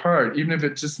doing our part, even if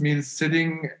it just means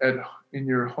sitting in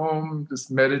your home,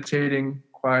 just meditating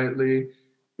quietly.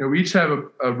 We each have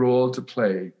a role to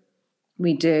play.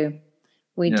 We do.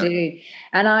 We do.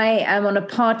 And I am on a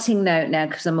parting note now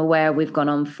because I'm aware we've gone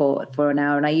on for an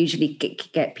hour, and I usually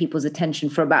get people's attention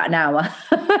for about an hour.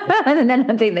 And then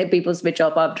I think that people switch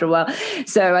off after a while.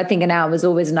 So I think an hour is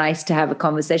always nice to have a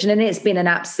conversation. And it's been an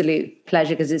absolute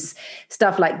pleasure because it's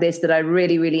stuff like this that I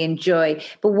really, really enjoy.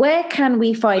 But where can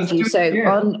we find you?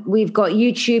 So we've got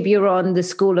YouTube, you're on the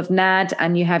School of NAD,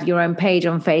 and you have your own page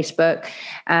on Facebook,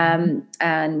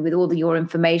 and with all your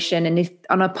information. And if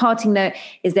on a parting note,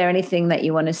 is there anything that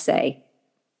you want to say?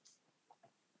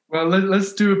 Well,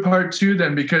 let's do a part 2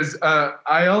 then, because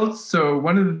I also,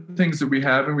 one of the things that we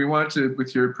have, and we want to,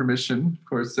 with your permission, of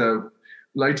course,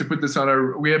 like to put this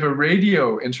on we have a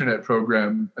radio internet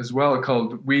program as well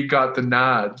called We Got the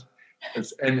NAD.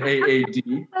 It's NAAD.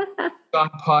 It's on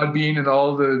Podbean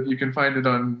and you can find it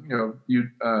on,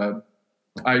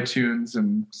 iTunes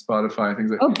and Spotify,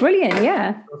 things like that. Oh, brilliant.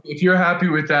 Yeah. If you're happy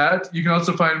with that, you can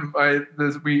also find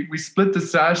we split the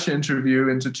Sasha interview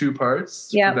into 2 parts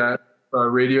for that.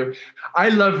 Radio. I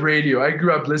love radio. I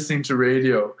grew up listening to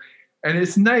radio, and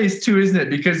it's nice too, isn't it?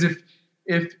 Because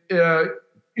if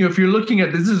you're looking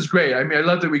at this is great. I mean, I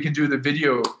love that we can do the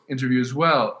video interview as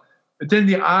well, but then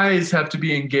the eyes have to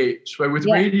be engaged, right? With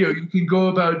radio, you can go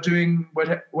about doing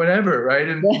whatever, right?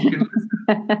 And you can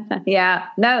listen. Yeah.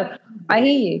 No, I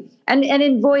hear you. And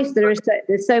in voice, there's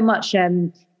so much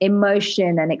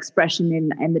emotion and expression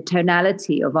in the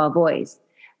tonality of our voice.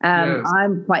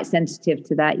 I'm quite sensitive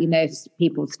to that,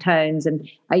 people's tones. And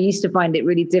I used to find it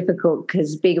really difficult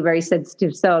because being a very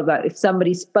sensitive soul, but if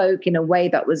somebody spoke in a way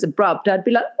that was abrupt, I'd be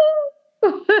like,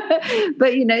 oh.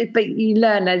 but you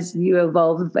learn as you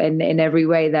evolve in every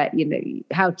way that,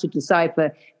 how to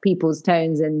decipher people's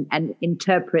tones and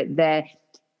interpret their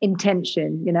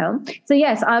intention, So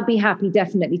yes, I'd be happy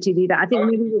definitely to do that. I think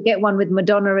maybe we'll get one with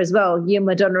Madonna as well. You,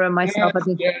 Madonna, and myself. Yes, I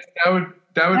think that would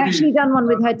I've actually done one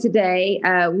with her today.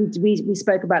 We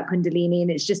spoke about Kundalini,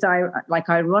 and it's just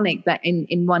ironic that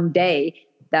in one day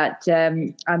that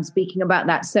I'm speaking about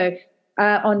that. So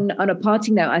on a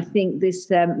parting note, I think this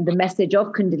the message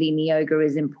of Kundalini Yoga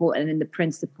is important in the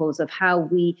principles of how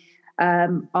we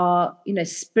are,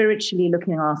 spiritually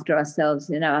looking after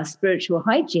ourselves, our spiritual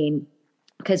hygiene,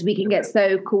 because we can get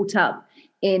so caught up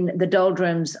in the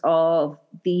doldrums of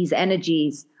these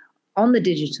energies on the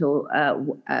digital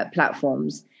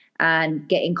platforms and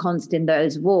getting constant in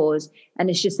those wars. And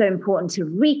it's just so important to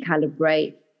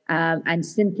recalibrate and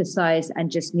synthesize and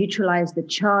just neutralize the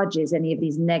charges, any of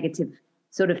these negative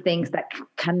sort of things that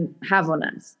can have on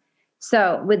us.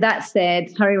 So with that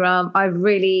said, Hari Ram, I've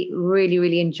really, really,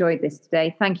 really enjoyed this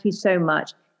today. Thank you so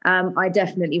much. I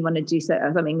definitely want to do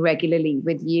something regularly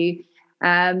with you.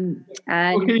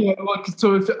 Okay, well,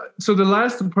 so the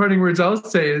last parting words I'll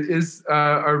say is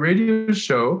our radio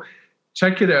show.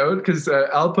 Check it out, because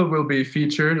Alpa will be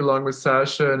featured along with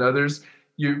Sasha and others.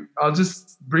 I'll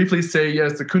just briefly say,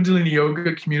 yes, the Kundalini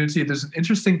Yoga community, there's an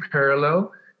interesting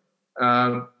parallel,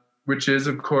 which is,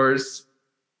 of course,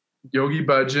 Yogi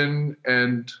Bhajan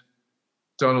and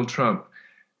Donald Trump.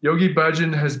 Yogi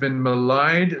Bhajan has been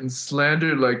maligned and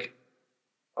slandered like,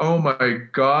 oh my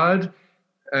God.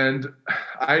 And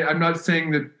I'm not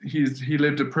saying that he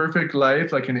lived a perfect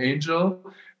life like an angel,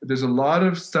 but there's a lot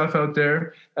of stuff out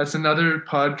there. That's another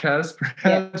podcast,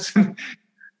 perhaps. Yeah.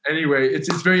 Anyway,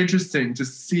 it's very interesting to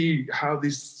see how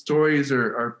these stories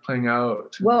are playing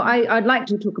out. Well, I'd like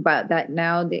to talk about that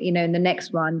now, in the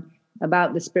next one,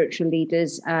 about the spiritual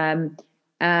leaders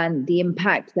and the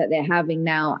impact that they're having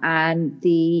now and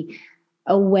the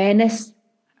awareness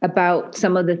about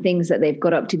some of the things that they've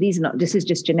got up to. This is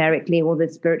just generically, all the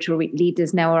spiritual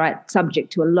leaders now are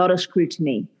subject to a lot of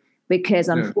scrutiny because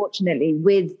unfortunately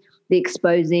with the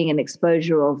exposing and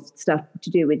exposure of stuff to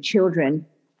do with children,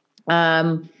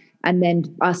 and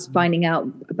then us finding out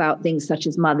about things such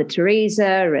as Mother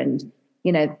Teresa and,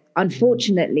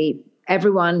 unfortunately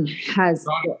everyone has...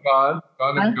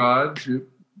 Gone of God.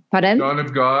 Pardon? Gone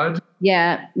of God.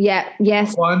 Yeah,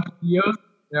 yes. Juan Dios.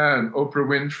 Yeah, and Oprah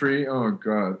Winfrey. Oh,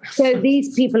 God. So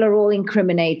these people are all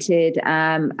incriminated,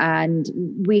 and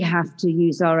we have to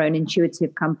use our own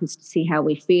intuitive compass to see how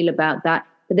we feel about that.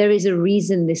 But there is a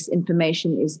reason this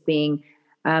information is being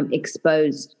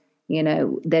exposed.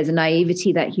 There's a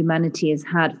naivety that humanity has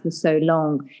had for so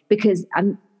long because,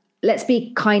 let's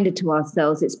be kinder to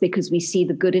ourselves. It's because we see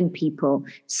the good in people.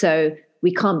 So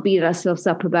we can't beat ourselves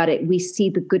up about it. We see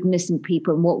the goodness in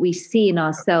people, and what we see in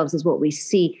ourselves is what we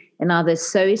see in others.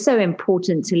 So it's so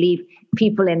important to leave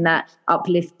people in that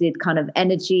uplifted kind of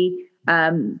energy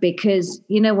because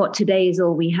you know what? Today is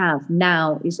all we have.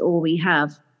 Now is all we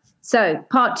have. So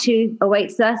part 2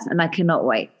 awaits us, and I cannot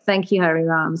wait. Thank you, Hari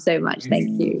Ram, so much.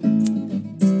 Thank you.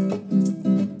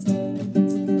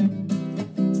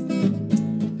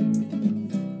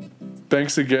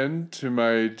 Thanks again to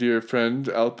my dear friend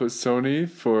Alpa Soni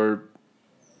for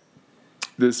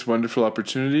this wonderful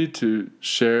opportunity to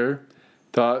share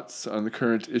thoughts on the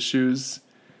current issues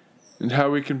and how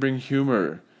we can bring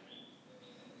humor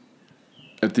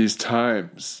at these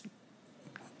times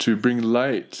to bring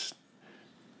light,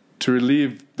 to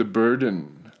relieve the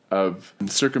burden of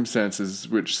circumstances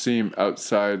which seem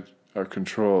outside our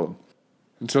control.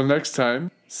 Until next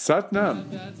time, Sat Nam.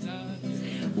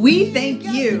 We thank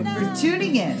you for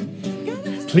tuning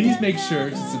in. Please make sure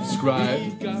to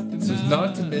subscribe so as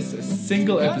not to miss a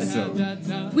single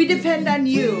episode. We depend on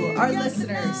you, our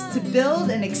listeners, to build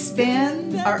and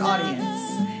expand our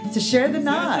audience, to share the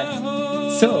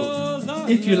nod. So,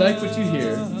 if you like what you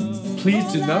hear, please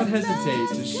do not hesitate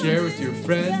to share with your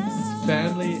friends,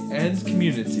 family, and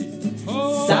community.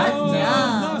 Sat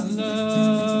Nam.